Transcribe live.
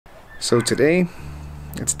So today,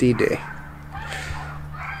 it's D-Day.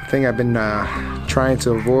 The thing I've been trying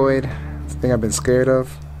to avoid, the thing I've been scared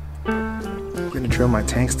of. I'm gonna drill my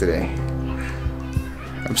tanks today.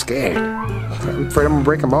 I'm scared. I'm afraid I'm gonna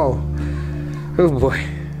break them all. Oh boy.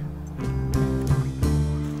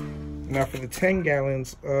 Now for the 10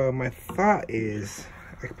 gallons, my thought is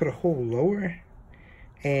I could put a hole lower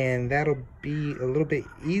and that'll be a little bit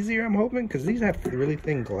easier, I'm hoping, because these have really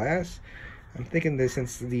thin glass. I'm thinking that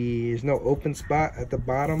since there's no open spot at the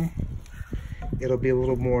bottom, it'll be a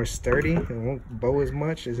little more sturdy. It won't bow as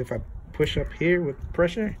much as if I push up here with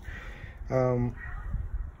pressure. Yeah,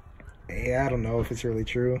 I don't know if it's really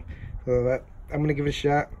true. So I'm gonna give it a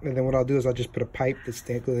shot, and then what I'll do is I'll just put a pipe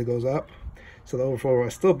that goes up, so the overflow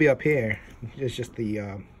will still be up here. It's just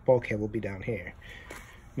the bulkhead will be down here.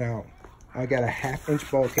 Now I got a 1/2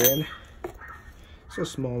 inch bulkhead, so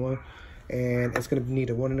small one, and it's gonna need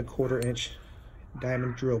a 1 1/4 inch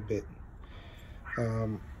diamond drill bit.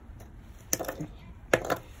 That's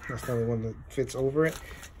the only one that fits over it.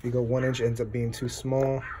 If you go 1 inch, it ends up being too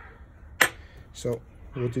small. So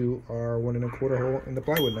we'll do our 1 1/4 hole in the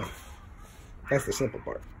plywood now. That's the simple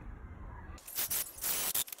part.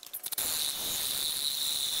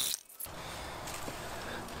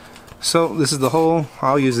 So this is the hole.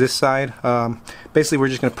 I'll use this side. Basically, we're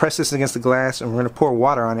just going to press this against the glass, and we're going to pour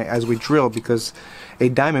water on it as we drill, because a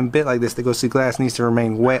diamond bit like this that goes through glass needs to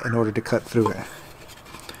remain wet in order to cut through it.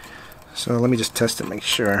 So let me just test it, make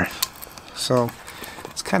sure. So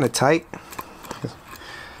it's kind of tight,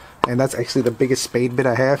 and that's actually the biggest spade bit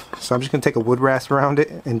I have. So I'm just going to take a wood rasp around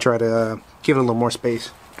it and try to give it a little more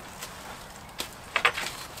space.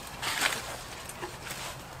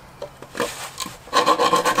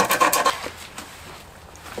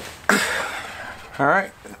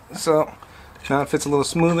 Alright, so now it fits a little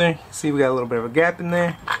smoother. See, we got a little bit of a gap in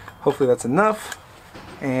there. Hopefully that's enough.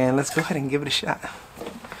 And let's go ahead and give it a shot.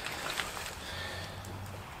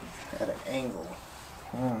 At an angle.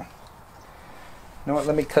 You know what,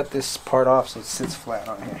 let me cut this part off so it sits flat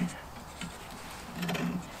on here.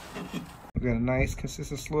 We got a nice,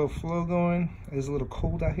 consistent, slow flow going. It's a little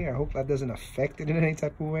cold out here. I hope that doesn't affect it in any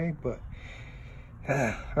type of way, but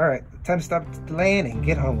alright, time to stop delaying and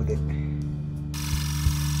get on with it.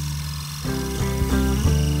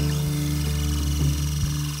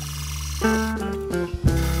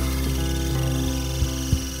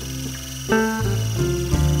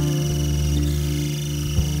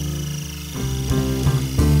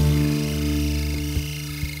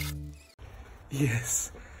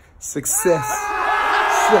 Yes, success,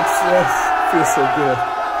 success, feels so good.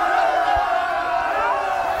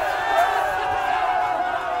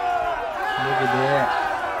 Look at that,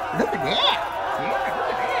 look at that, yeah, look at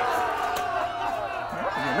that, yeah,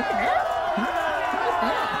 look at that.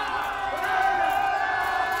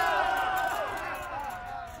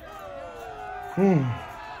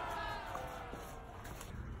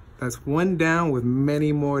 That's one down with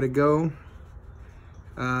many more to go.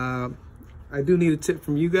 I do need a tip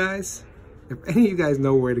from you guys. If any of you guys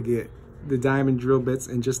know where to get the diamond drill bits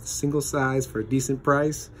in just a single size for a decent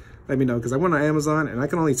price, let me know, because I went on Amazon and I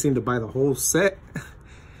can only seem to buy the whole set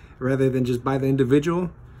rather than just buy the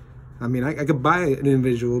individual. I mean, I could buy an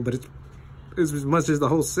individual, but it's as much as the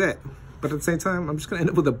whole set. But at the same time, I'm just gonna end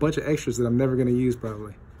up with a bunch of extras that I'm never gonna use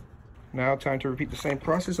probably. Now time to repeat the same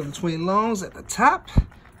process on the twin longs at the top.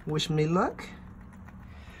 Wish me luck.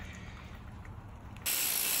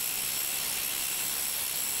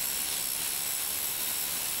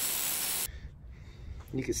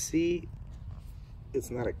 You can see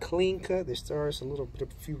it's not a clean cut. There starts a little bit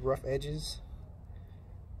of a few rough edges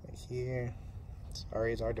right here.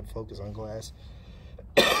 Sorry, it's hard to focus on glass.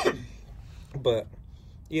 But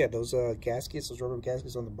yeah, those gaskets, those rubber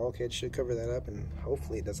gaskets on the bulkhead should cover that up, and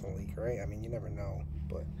hopefully it doesn't leak, right? I mean, you never know,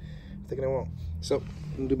 but I'm thinking it won't. So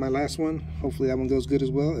I'm gonna do my last one. Hopefully that one goes good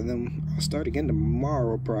as well, and then I'll start again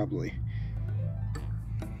tomorrow probably.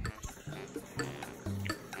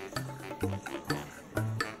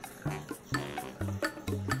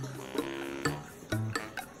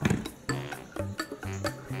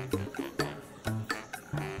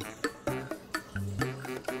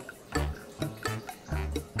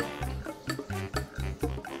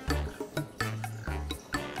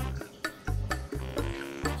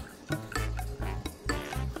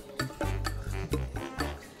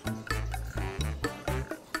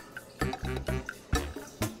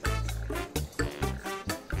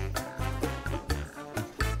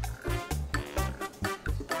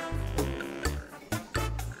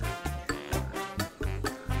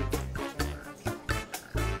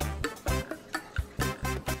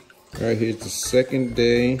 All right, here's the second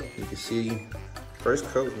day. You can see First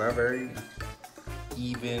coat, not very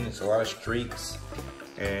even. It's a lot of streaks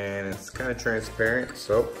and it's kind of transparent.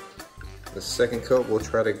 So the second coat, we'll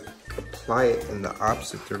try to apply it in the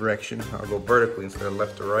opposite direction. I'll go vertically instead of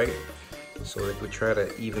left to right. So that we try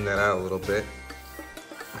to even that out a little bit.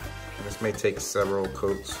 This may take several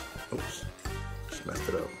coats. Oops, just messed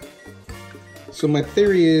it up. So my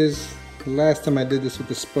theory is, last time I did this with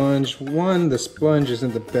the sponge, the sponge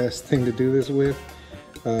isn't the best thing to do this with.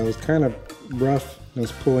 It was kind of rough. It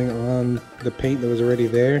was pulling on the paint that was already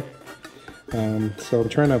there. So I'm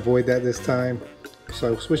trying to avoid that this time.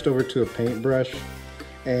 So I switched over to a paintbrush.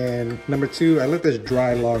 And number two, I let this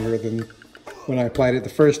dry longer than when I applied it the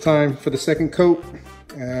first time for the second coat.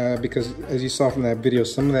 Because as you saw from that video,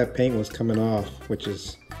 some of that paint was coming off, which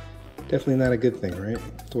is definitely not a good thing, right?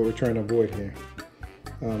 That's what we're trying to avoid here.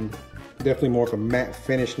 Definitely more of a matte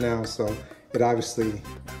finish now, so it obviously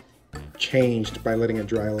changed by letting it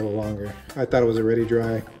dry a little longer. I thought it was already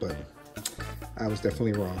dry, but I was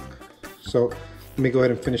definitely wrong. So let me go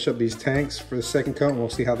ahead and finish up these tanks for the second coat and we'll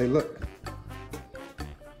see how they look.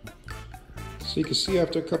 So you can see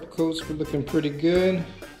after a couple coats, we're looking pretty good.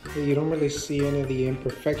 You don't really see any of the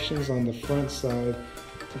imperfections on the front side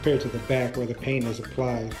compared to the back where the paint is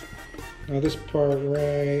applied. Now this part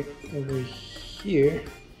right over here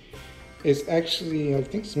is actually, I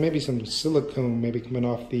think it's maybe some silicone maybe coming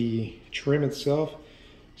off the trim itself.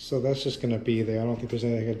 So that's just gonna be there. I don't think there's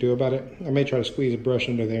anything I can do about it. I may try to squeeze a brush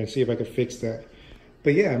under there and see if I can fix that.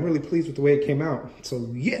 But yeah, I'm really pleased with the way it came out. So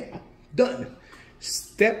yeah, done.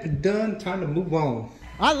 Step done, time to move on.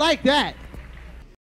 I like that.